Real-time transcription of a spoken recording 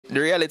the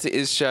reality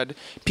is, Chad,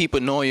 people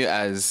know you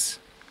as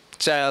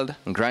child,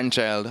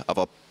 grandchild of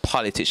a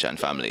politician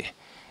family.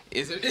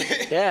 Is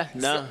it? Yeah,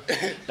 no,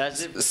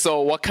 that's it.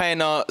 So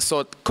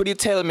could you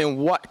tell me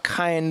what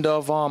kind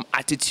of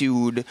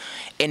attitude,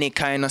 any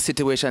kind of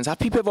situations, have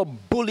people ever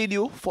bullied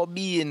you for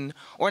being,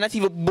 or not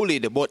even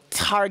bullied, but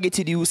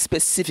targeted you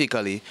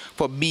specifically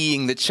for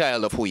being the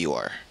child of who you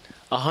are?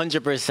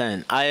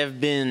 100%. I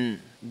have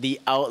been the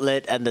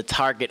outlet and the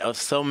target of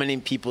so many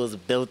people's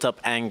built up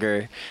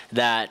anger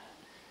that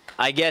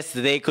I guess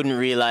they couldn't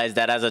realize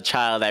that as a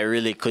child I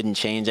really couldn't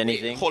change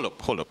anything. Hey, hold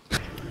up.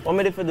 What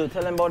me to do?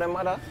 Tell them about their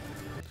mother?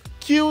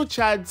 Cue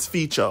Chad's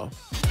feature.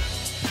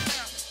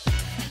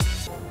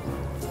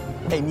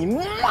 Hey, me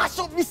mash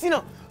up this, you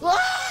know.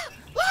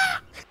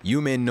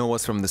 You may know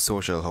us from the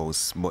social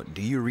house, but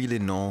do you really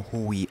know who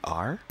we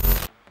are?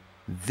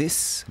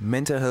 This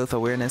Mental Health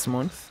Awareness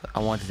Month, I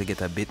wanted to get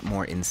a bit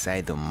more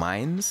inside the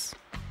minds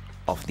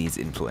of these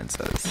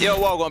influencers. Yo,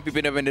 welcome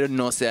people never didn't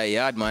know say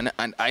Yaadman,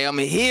 and I am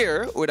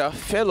here with a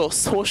fellow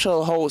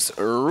social host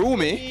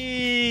roomie.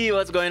 Hey,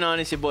 what's going on?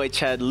 It's your boy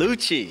Chad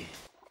Luchey.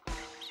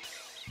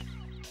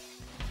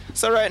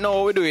 So right now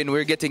what we're doing,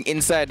 we're getting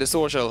inside the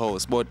social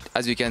house, but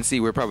as you can see,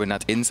 we're probably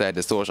not inside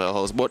the social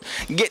house, but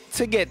get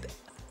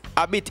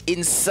a bit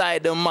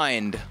inside the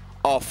mind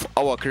of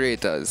our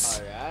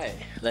creators. Alright,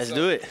 let's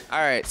do it.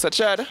 Alright, so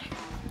Chad,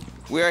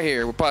 we are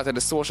here, we're part of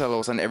the social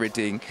house and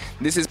everything.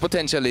 This is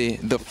potentially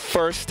the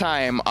first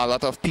time a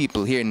lot of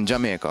people here in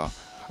Jamaica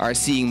are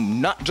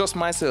seeing not just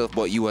myself,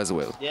 but you as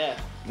well. Yeah.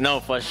 No,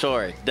 for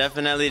sure.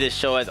 Definitely the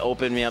show has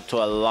opened me up to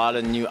a lot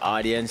of new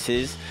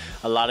audiences,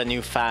 a lot of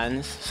new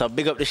fans. So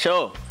big up the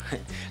show.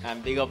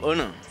 And big up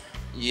Uno.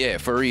 Yeah,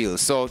 for real.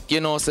 So,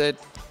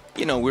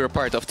 we're a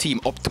part of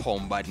Team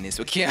Uptown Badness.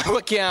 We can't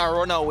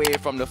run away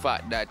from the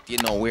fact that,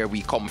 where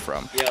we come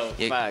from. Yo,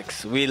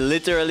 facts. We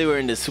literally were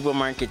in the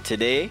supermarket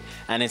today,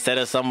 and instead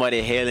of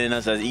somebody hailing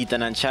us as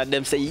Etan and Chad,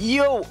 them say,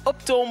 yo,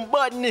 Uptown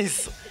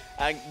Badness.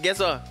 And guess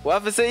what? We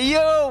have to say,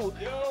 yo!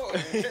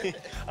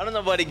 I don't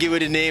know about to give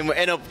it a name. We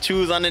end up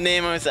choose on the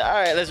name and say, all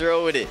right, let's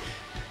roll with it.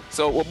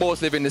 So we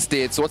both live in the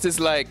States. What is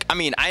like,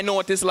 I know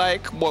what it's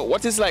like, but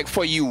what is like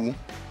for you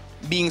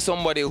being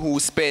somebody who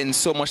spends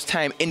so much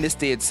time in the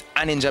States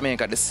and in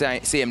Jamaica at the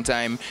same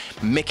time,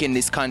 making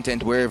this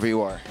content wherever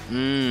you are?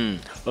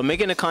 Well,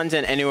 making the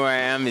content anywhere I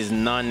am is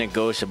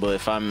non-negotiable.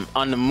 If I'm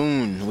on the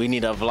moon, we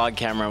need a vlog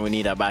camera, we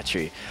need a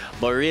battery.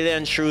 But really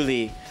and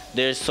truly,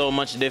 there's so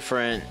much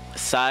different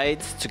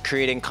sides to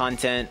creating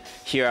content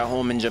here at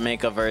home in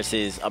Jamaica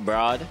versus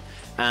abroad.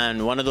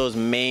 And one of those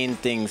main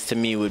things to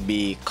me would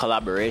be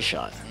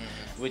collaboration,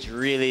 which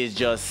really is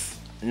just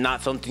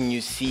not something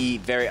you see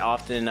very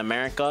often in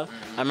America.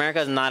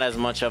 America is not as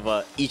much of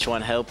a each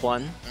one help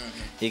one.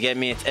 You get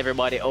me? It's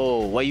everybody,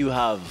 oh, what you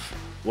have,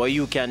 what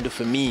you can do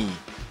for me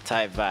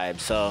type vibe.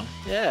 So,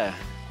 yeah.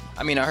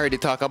 I heard you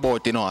talk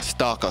about, a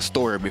stalker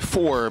story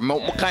before.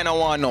 I kind of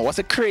want to know, what's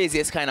the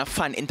craziest kind of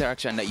fan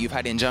interaction that you've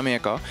had in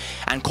Jamaica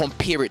and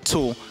compare it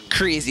to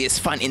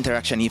craziest fan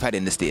interaction you've had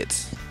in the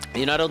States?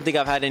 I don't think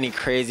I've had any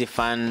crazy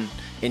fan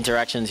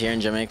interactions here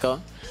in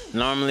Jamaica.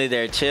 Normally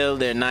they're chill,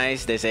 they're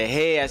nice, they say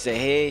hey, I say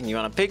hey, you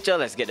want a picture?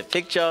 Let's get a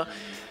picture.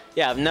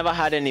 Yeah, I've never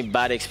had any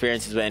bad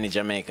experiences with any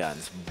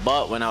Jamaicans.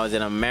 But when I was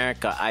in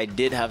America, I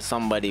did have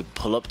somebody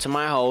pull up to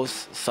my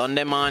house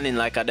Sunday morning,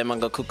 like I them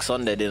go cook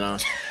Sunday dinner.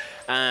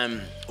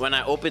 When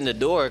I opened the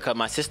door, because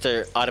my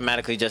sister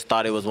automatically just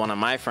thought it was one of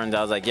my friends,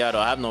 I was like, yo, I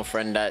don't have no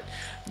friend that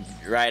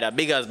ride a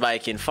big ass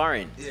bike in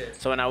foreign. Yeah.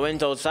 So when I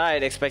went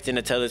outside expecting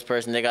to tell this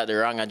person they got the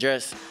wrong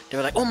address, they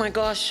were like, oh my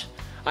gosh,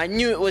 I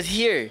knew it was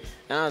here.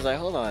 And I was like,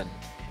 hold on,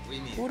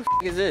 who the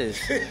f is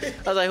this?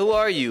 I was like, who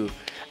are you?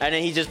 And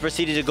then he just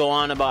proceeded to go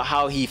on about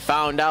how he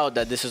found out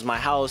that this was my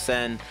house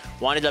and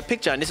wanted a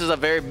picture. And this was a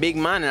very big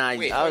man.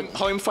 And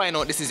how him find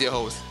out this is your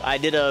house? I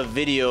did a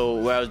video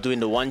where I was doing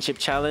the one chip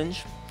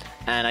challenge.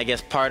 And I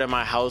guess part of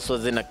my house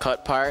was in a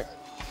cut part.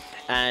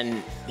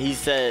 And he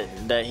said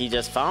that he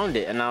just found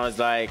it. And I was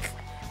like,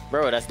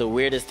 bro, that's the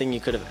weirdest thing you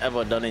could have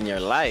ever done in your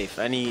life.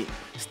 And he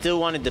still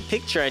wanted the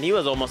picture. And he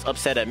was almost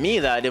upset at me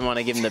that I didn't want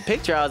to give him the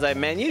picture. I was like,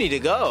 man, you need to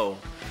go.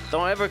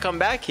 Don't ever come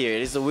back here.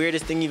 It's the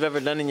weirdest thing you've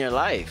ever done in your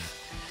life.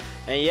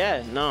 And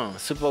yeah, no,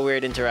 super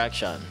weird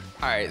interaction.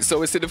 All right, so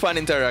we see the fan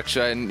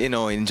interaction,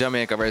 in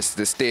Jamaica versus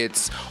the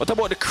States. What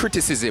about the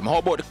criticism? How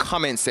about the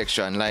comment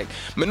section? Like,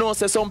 I know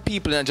there's some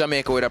people in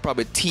Jamaica would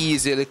probably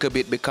tease you a little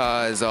bit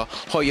because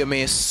how you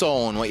may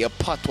sound, what your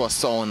patois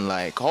sound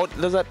like. How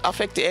does that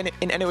affect you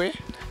in any way?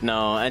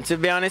 No, and to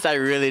be honest, I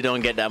really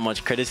don't get that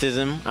much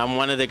criticism. I'm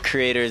one of the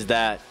creators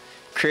that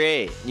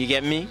create, you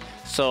get me?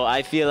 So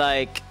I feel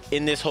like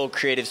in this whole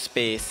creative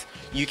space,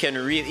 you can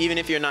even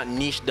if you're not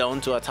niched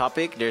down to a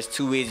topic, there's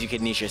two ways you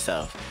can niche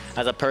yourself.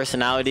 As a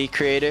personality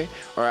creator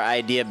or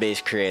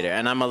idea-based creator.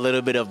 And I'm a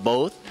little bit of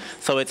both.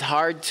 So it's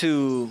hard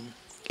to,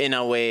 in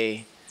a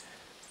way,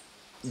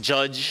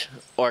 judge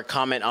or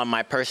comment on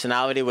my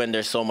personality when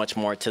there's so much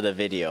more to the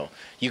video.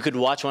 You could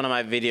watch one of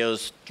my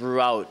videos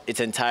throughout its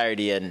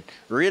entirety and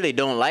really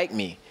don't like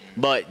me.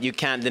 But you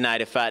can't deny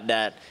the fact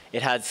that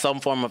it had some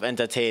form of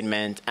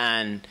entertainment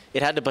and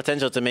it had the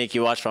potential to make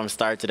you watch from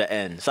start to the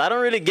end. So I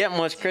don't really get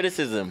much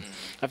criticism.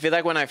 I feel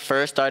like when I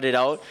first started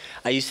out,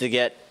 I used to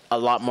get a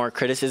lot more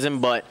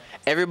criticism, but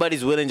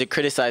everybody's willing to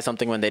criticize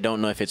something when they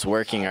don't know if it's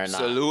working or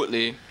not.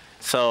 Absolutely.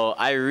 So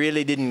I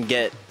really didn't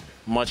get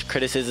much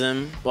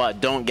criticism. Well, I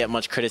don't get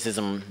much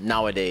criticism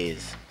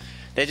nowadays.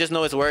 They just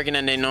know it's working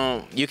and they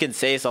know you can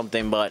say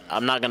something, but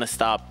I'm not going to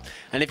stop.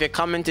 And if your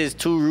comment is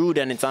too rude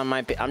and it's on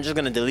my page, I'm just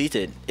going to delete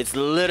it. It's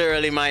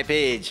literally my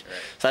page.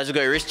 So I just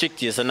going to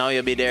restrict you. So now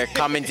you'll be there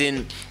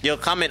commenting. You'll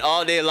comment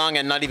all day long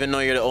and not even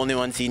know you're the only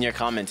one seeing your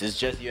comments. It's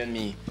just you and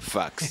me.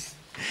 Facts.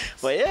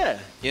 But yeah.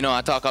 You know,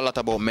 I talk a lot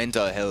about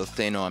mental health,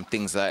 you know, and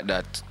things like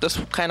that.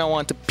 Just kind of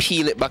want to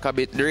peel it back a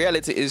bit. The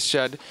reality is,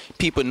 Chad,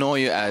 people know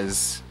you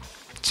as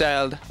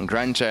child and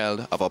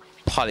grandchild of a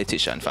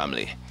politician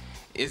family.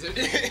 Is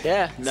it?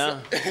 Yeah, no,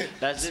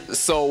 that's it.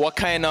 So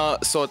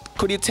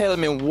could you tell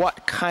me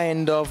what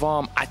kind of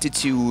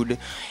attitude,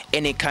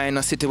 any kind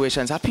of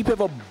situations, have people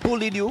ever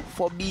bullied you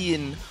for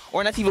being,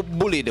 or not even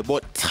bullied,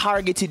 but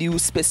targeted you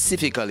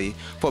specifically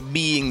for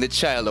being the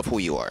child of who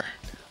you are?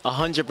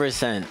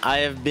 100%. I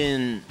have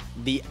been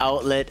the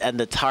outlet and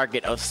the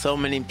target of so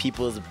many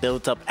people's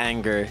built up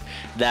anger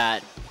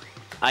that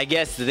I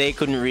guess they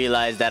couldn't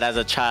realize that as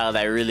a child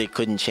I really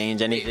couldn't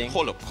change anything.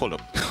 Hold up.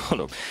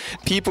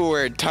 People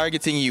were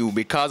targeting you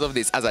because of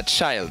this as a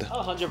child.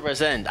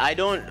 100%. I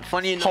don't,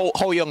 funny enough.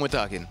 How young we're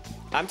talking?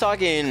 I'm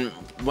talking,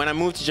 when I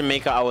moved to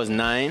Jamaica, I was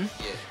 9. Yeah.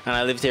 And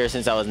I lived here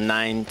since I was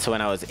 9 to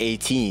when I was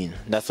 18.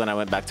 That's when I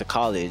went back to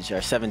college,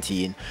 or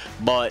 17.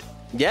 But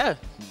yeah,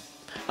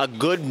 a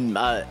good,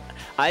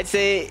 I'd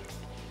say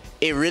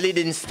it really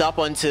didn't stop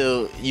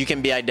until you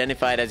can be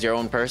identified as your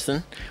own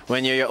person.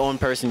 When you're your own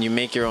person, you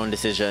make your own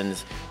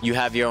decisions. You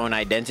have your own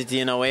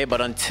identity in a way.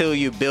 But until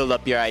you build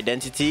up your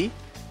identity,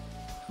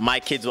 my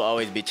kids will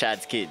always be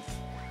Chad's kids.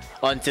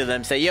 Until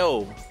them say,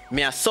 yo,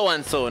 me a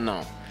so-and-so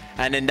now.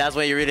 And then that's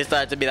when you really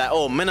start to be like,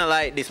 oh, me not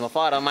like this, my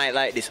father might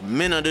like this,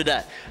 me not do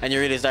that. And you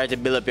really start to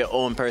build up your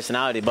own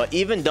personality. But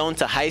even down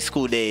to high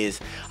school days,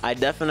 I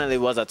definitely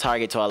was a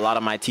target to a lot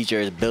of my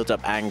teachers' built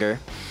up anger.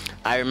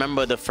 I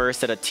remember the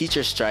first set of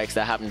teacher strikes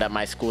that happened at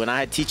my school, and I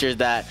had teachers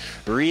that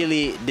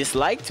really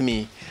disliked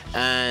me,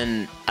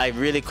 and I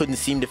really couldn't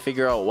seem to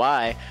figure out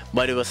why,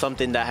 but it was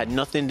something that had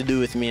nothing to do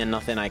with me and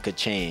nothing I could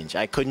change.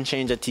 I couldn't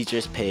change a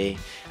teacher's pay.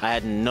 I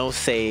had no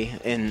say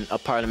in a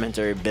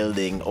parliamentary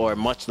building, or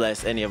much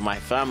less any of my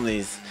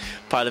family's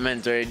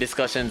parliamentary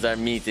discussions or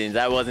meetings.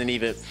 I wasn't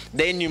even,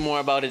 they knew more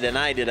about it than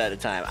I did at the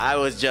time. I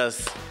was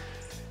just,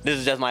 this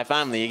is just my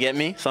family, you get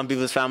me? Some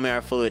people's family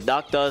are filled with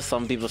doctors,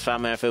 some people's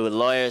family are filled with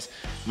lawyers.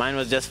 Mine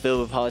was just filled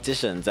with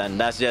politicians, and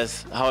that's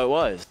just how it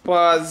was.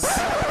 Pause.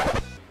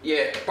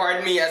 Yeah,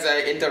 pardon me as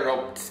I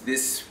interrupt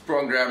this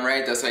program,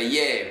 right? So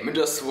yeah, I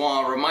just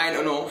want to remind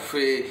you know, if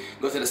you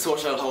go to the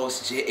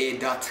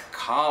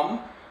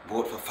socialhouseja.com,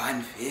 vote for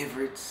fan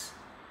favorites,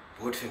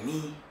 vote for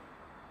me,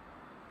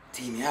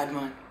 Team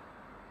Yaadman.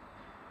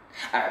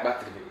 Alright, back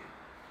to the video.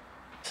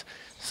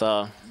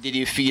 So, did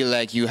you feel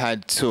like you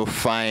had to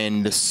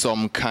find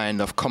some kind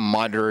of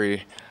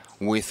camaraderie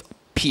with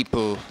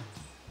people,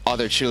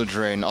 other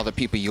children, other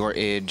people your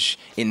age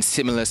in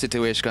similar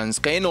situations?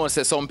 Because you know,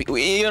 say some people,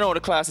 you know,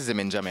 the classism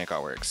in Jamaica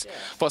works. Yeah.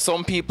 For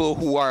some people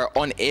who are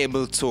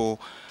unable to,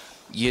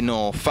 you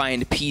know,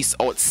 find peace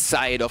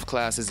outside of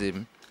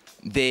classism,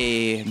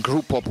 they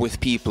group up with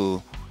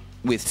people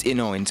with, you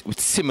know, with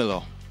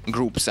similar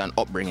groups and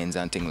upbringings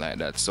and things like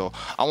that. So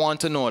I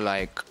want to know,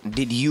 like,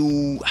 did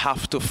you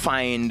have to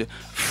find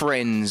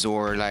friends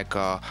or like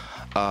a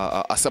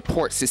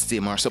support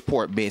system or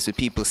support base with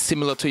people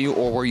similar to you,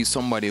 or were you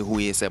somebody who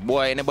you said,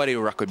 boy, anybody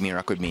rock with me,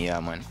 yeah,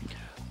 man?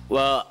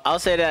 Well, I'll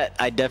say that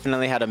I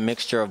definitely had a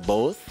mixture of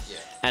both. Yeah.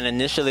 And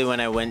initially when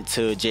I went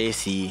to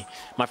JC,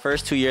 my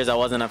first 2 years I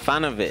wasn't a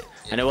fan of it.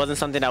 Yeah. And it wasn't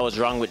something that was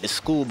wrong with the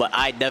school, but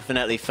I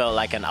definitely felt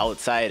like an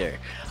outsider.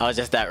 I was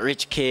just that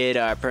rich kid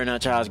or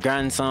Pernell Charles'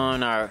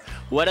 grandson or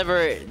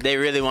whatever they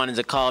really wanted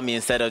to call me,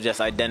 instead of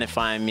just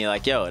identifying me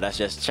like, yo, that's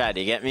just Chad,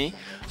 you get me?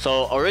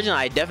 So originally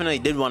I definitely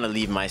did want to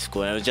leave my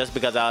school, and it was just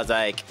because I was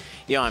like,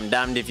 yo, I'm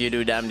damned if you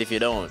do, damned if you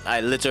don't.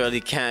 I literally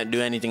can't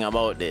do anything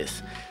about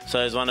this. So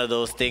it's one of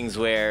those things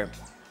where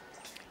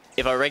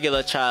if a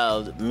regular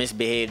child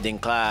misbehaved in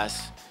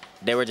class,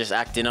 they were just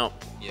acting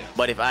up. Yeah.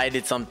 But if I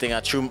did something, I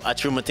true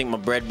think my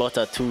bread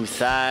butter too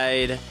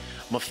side,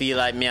 I feel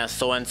like me as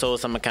so-and-so,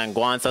 so I can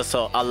go answer.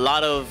 So a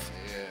lot of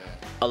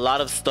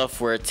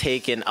stuff were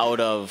taken out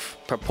of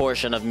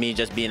proportion of me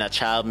just being a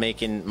child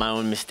making my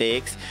own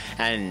mistakes.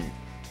 And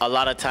a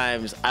lot of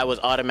times I was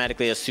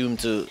automatically assumed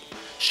to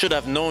should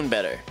have known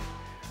better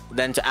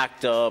than to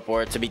act up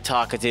or to be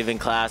talkative in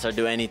class or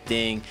do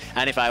anything.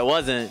 And if I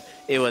wasn't,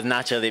 it was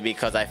naturally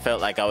because I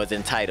felt like I was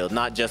entitled,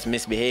 not just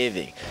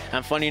misbehaving.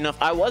 And funny enough,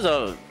 I was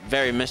a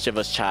very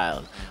mischievous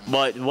child,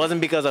 but it wasn't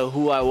because of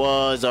who I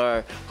was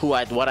or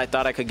what I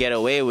thought I could get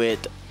away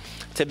with.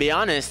 To be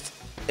honest,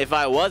 if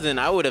I wasn't,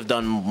 I would have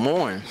done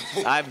more.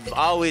 I've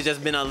always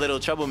just been a little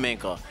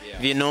troublemaker. Yeah.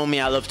 If you know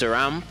me, I love to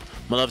ramp,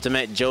 I love to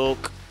make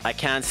joke. I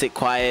can't sit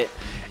quiet.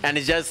 And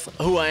it's just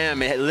who I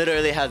am. It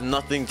literally has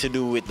nothing to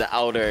do with the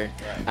outer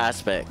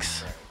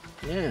aspects.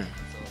 Yeah.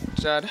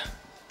 Chad,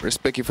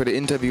 respect you for the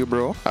interview,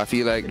 bro. I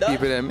feel like the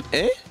people them,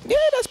 yeah,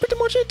 that's pretty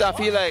much it. I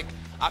feel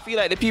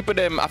like the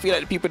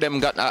people them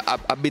got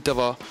a bit of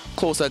a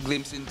closer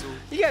glimpse into.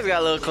 You guys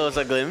got a little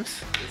closer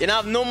glimpse. You know,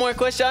 have no more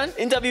question?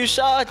 Interview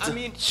short. I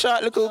mean,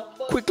 short,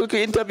 quick little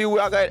interview.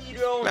 I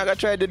got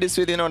try to do this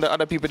with, you know, the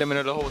other people them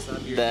in the house and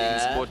things.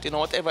 But, you know,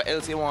 whatever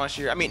else you want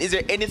to share. I mean, is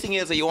there anything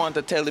else that you want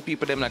to tell the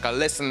people them, like a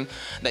lesson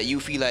that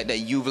you feel like that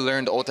you've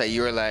learned out of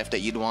your life that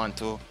you'd want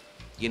to,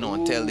 you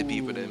know, tell the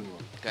people them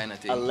kind of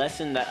thing? A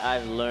lesson that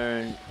I've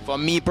learned. For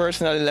me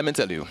personally, let me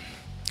tell you,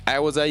 I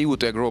was a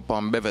youth who grew up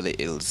on Beverly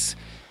Hills.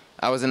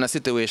 I was in a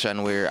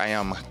situation where I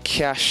am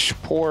cash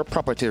poor,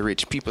 property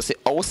rich. People say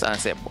house and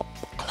say,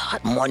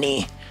 "God,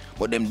 money,"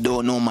 but them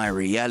don't know my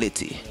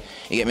reality.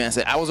 You get me? I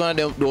say I was one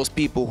of those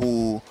people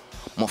who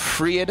I'm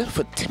afraid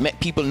for to make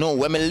people know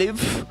where me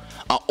live,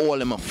 and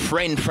all of my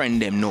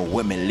friend them know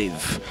where me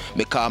live,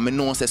 because I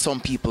know say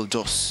some people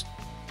just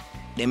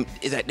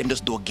it's like them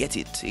just don't get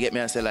it. You get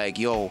me? I say like,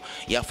 yo,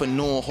 you have to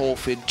know how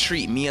to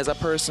treat me as a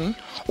person,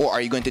 or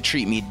are you going to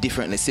treat me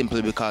differently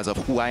simply because of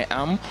who I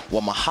am,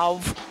 what I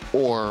have,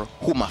 or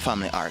who my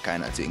family are,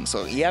 kind of thing.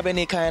 So you have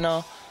any kind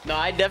of... No,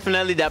 I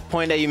definitely, that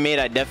point that you made,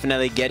 I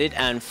definitely get it.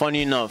 And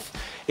funny enough,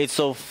 it's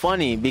so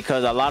funny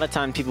because a lot of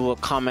times people will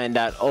comment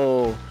that,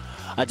 oh,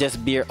 I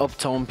just be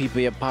uptown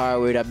people you're power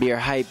with, I be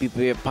hype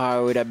people you're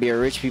power with, I be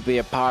rich people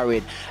you're power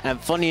with.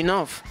 And funny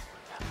enough,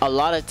 a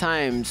lot of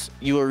times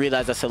you will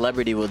realize a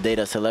celebrity will date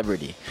a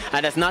celebrity.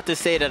 And that's not to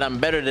say that I'm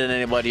better than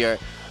anybody,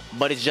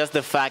 but it's just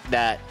the fact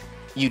that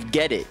you'd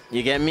get it.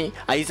 You get me?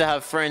 I used to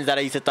have friends that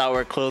I used to thought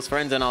were close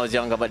friends when I was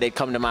younger, but they'd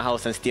come to my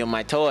house and steal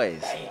my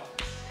toys.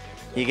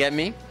 You get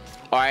me?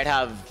 Or I'd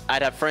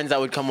have friends that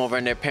would come over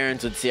and their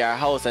parents would see our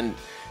house and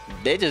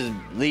they just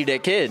leave their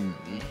kid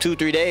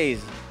 2-3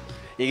 days.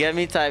 You get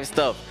me? Type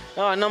stuff.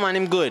 Oh, no, man,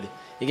 I'm good.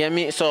 You get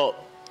me? So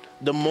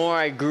the more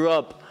I grew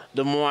up,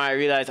 the more I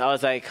realized, I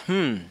was like,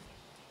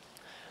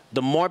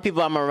 the more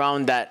people I'm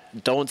around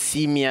that don't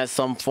see me as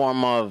some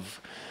form of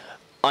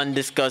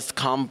undiscussed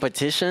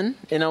competition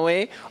in a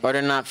way, or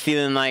they're not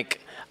feeling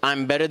like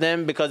I'm better than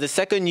them, because the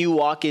second you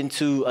walk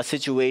into a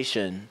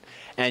situation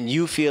and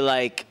you feel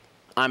like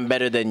I'm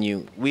better than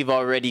you, we've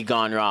already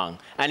gone wrong.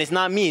 And it's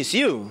not me, it's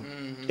you.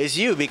 It's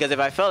you, because if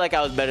I felt like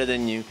I was better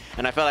than you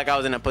and I felt like I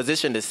was in a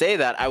position to say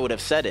that, I would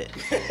have said it.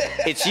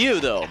 It's you,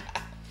 though.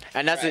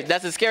 And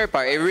that's the scary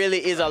part. It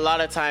really is a lot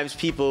of times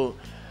people,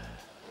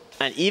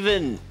 and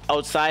even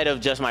outside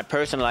of just my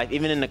personal life,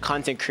 even in the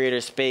content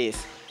creator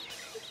space,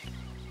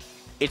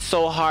 it's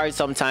so hard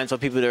sometimes for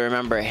people to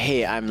remember,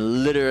 hey, I'm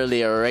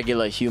literally a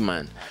regular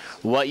human.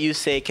 What you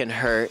say can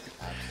hurt.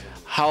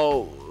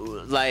 How,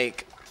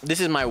 like, this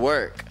is my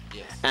work.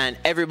 And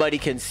everybody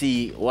can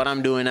see what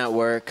I'm doing at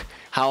work,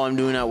 how I'm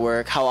doing at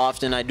work, how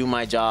often I do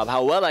my job,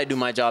 how well I do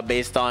my job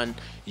based on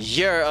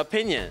your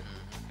opinion.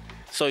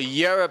 So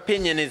your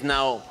opinion is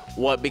now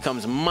what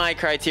becomes my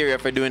criteria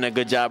for doing a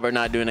good job or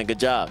not doing a good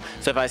job.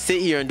 So if I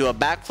sit here and do a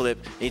backflip,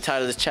 and you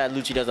title this Chad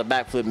Luchey does a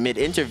backflip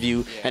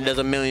mid-interview and does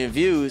 1 million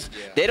views,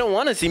 they don't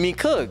want to see me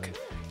cook.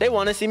 They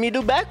want to see me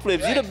do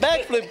backflips. You the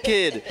backflip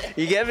kid.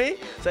 You get me?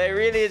 So it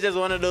really is just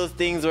one of those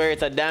things where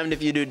it's a damned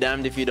if you do,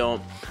 damned if you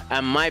don't.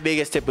 And my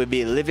biggest tip would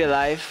be live your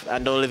life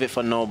and don't live it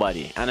for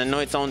nobody. And I know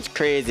it sounds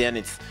crazy and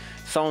it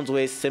sounds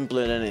way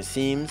simpler than it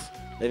seems.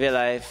 Live your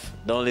life,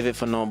 don't live it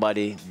for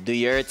nobody. Do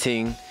your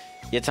thing.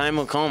 Your time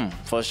will come,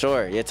 for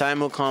sure. Your time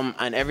will come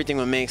and everything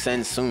will make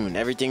sense soon.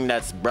 Everything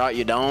that's brought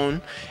you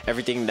down,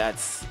 everything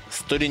that's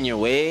stood in your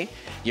way,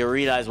 you'll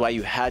realize why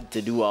you had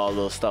to do all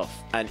those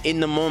stuff. And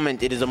in the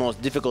moment, it is the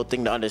most difficult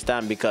thing to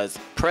understand because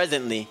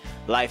presently,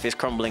 life is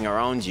crumbling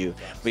around you,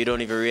 but you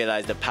don't even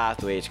realize the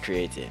pathway it's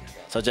created.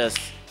 So just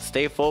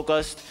stay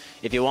focused.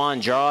 If you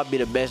want to draw, be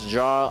the best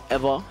drawer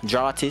ever,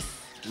 draw artist.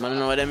 I don't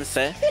know what them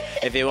say.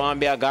 If you want to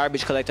be a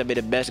garbage collector, be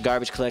the best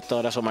garbage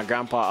collector. That's what my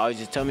grandpa always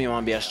used to tell me. You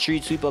want to be a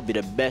street sweeper, be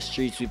the best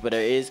street sweeper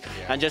there is.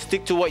 And just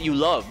stick to what you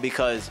love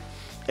because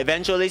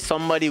eventually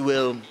somebody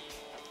will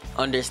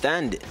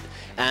understand it.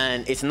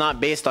 And it's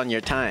not based on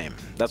your time.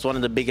 That's one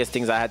of the biggest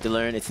things I had to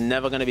learn. It's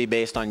never going to be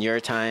based on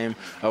your time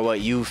or what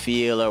you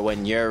feel or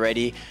when you're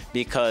ready,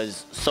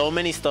 because so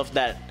many stuff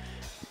that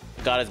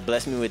God has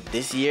blessed me with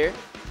this year,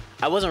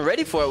 I wasn't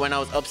ready for it when I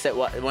was upset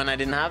when I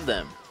didn't have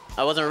them.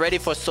 I wasn't ready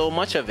for so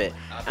much of it.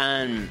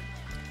 And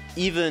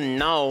even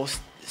now,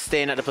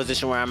 staying at the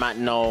position where I'm at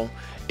now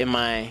in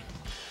my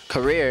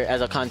career as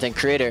a content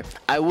creator,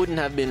 I wouldn't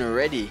have been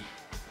ready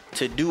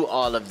to do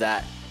all of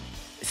that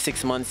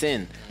 6 months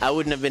in. I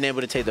wouldn't have been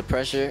able to take the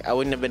pressure. I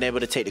wouldn't have been able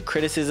to take the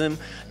criticism.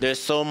 There's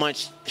so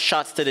much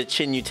shots to the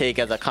chin you take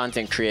as a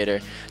content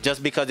creator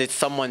just because it's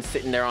someone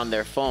sitting there on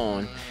their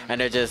phone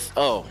and they're just,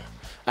 oh,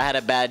 I had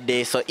a bad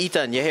day, so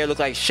Etan, your hair look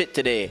like shit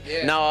today.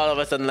 Yeah. Now all of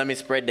a sudden, let me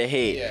spread the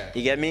hate. Yeah.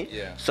 You get me?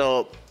 Yeah.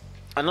 So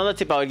another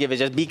tip I would give is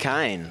just be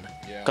kind.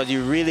 Because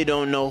you really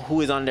don't know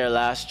who is on their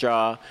last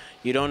straw.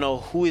 You don't know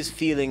who is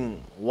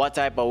feeling what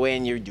type of way,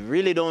 and you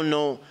really don't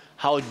know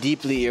how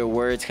deeply your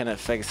words can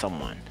affect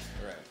someone.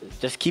 Right.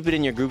 Just keep it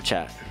in your group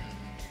chat.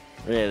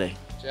 Really.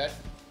 Chat?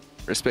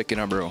 Respect, you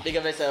know, bro. Think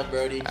of yourself,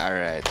 Brody. All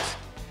right.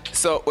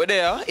 So we're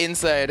there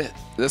inside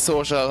the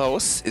social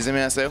house. Is it me?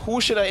 I say, who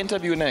should I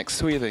interview next?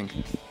 Who do you think?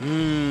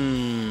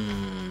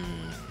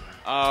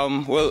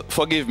 Well,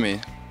 forgive me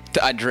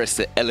to address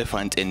the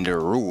elephant in the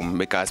room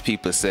because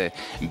people say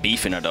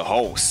beefing at the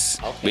house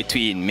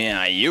between me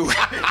and you.